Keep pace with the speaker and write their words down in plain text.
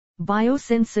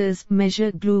Biosensors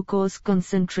measure glucose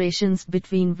concentrations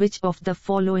between which of the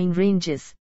following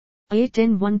ranges? A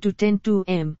 10-1 to 10-2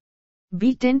 m,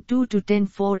 B 10-2 to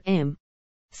 10-4 m,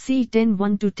 C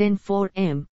 10-1 to 10-4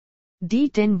 m, D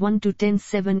 10-1 to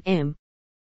 10-7 m.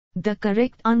 The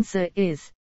correct answer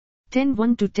is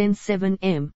 10-1 to 10-7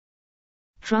 m.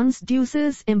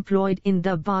 Transducers employed in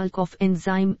the bulk of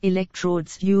enzyme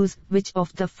electrodes use which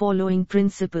of the following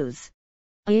principles?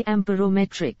 A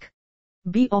amperometric,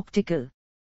 B optical,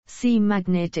 C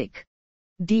magnetic,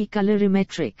 D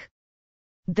colorimetric.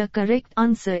 The correct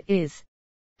answer is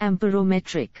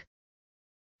amperometric.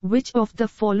 Which of the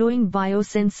following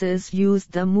biosensors use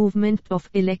the movement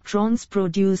of electrons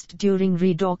produced during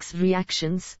redox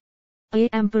reactions? A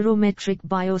amperometric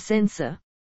biosensor,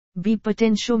 B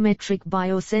potentiometric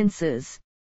biosensors,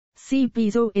 C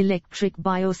piezoelectric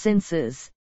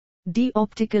biosensors, D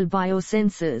optical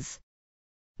biosensors.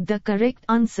 The correct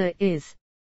answer is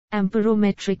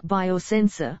amperometric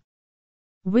biosensor.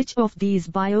 Which of these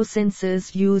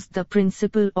biosensors use the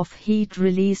principle of heat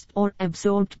released or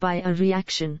absorbed by a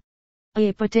reaction?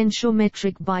 A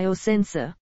potentiometric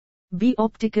biosensor, B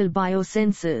optical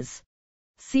biosensors,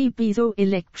 C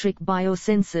piezoelectric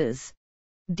biosensors,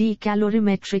 D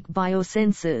calorimetric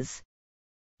biosensors.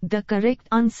 The correct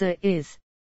answer is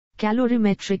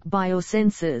calorimetric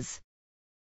biosensors.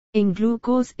 In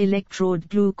glucose electrode,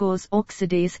 glucose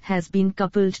oxidase has been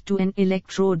coupled to an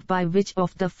electrode by which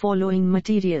of the following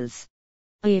materials?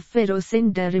 A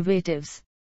ferrocene derivatives,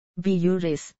 B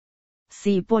urate,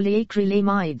 C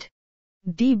polyacrylamide,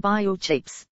 D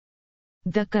biochips.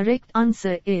 The correct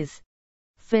answer is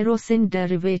ferrocene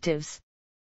derivatives.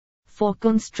 For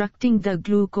constructing the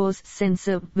glucose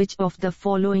sensor, which of the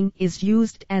following is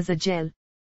used as a gel?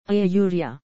 A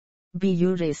urea, B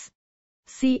urate,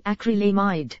 C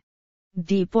acrylamide,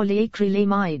 D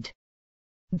polyacrylamide.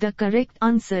 The correct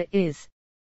answer is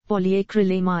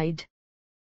polyacrylamide.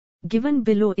 Given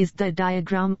below is the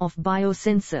diagram of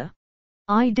biosensor.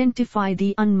 Identify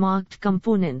the unmarked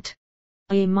component.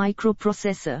 A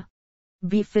microprocessor,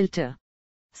 B filter,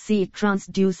 C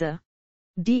transducer,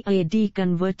 D AD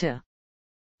converter.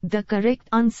 The correct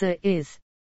answer is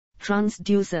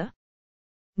transducer.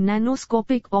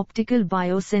 Nanoscopic optical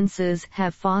biosensors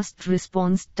have fast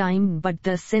response time but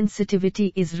the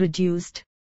sensitivity is reduced.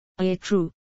 A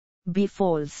true, B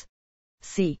false,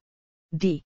 C,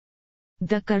 D.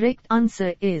 The correct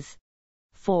answer is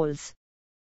false.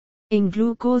 In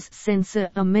glucose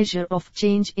sensor, a measure of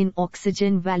change in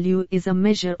oxygen value is a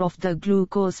measure of the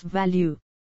glucose value.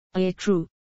 A true,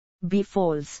 B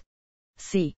false,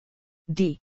 C,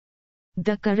 D.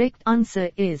 The correct answer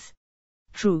is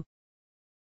true.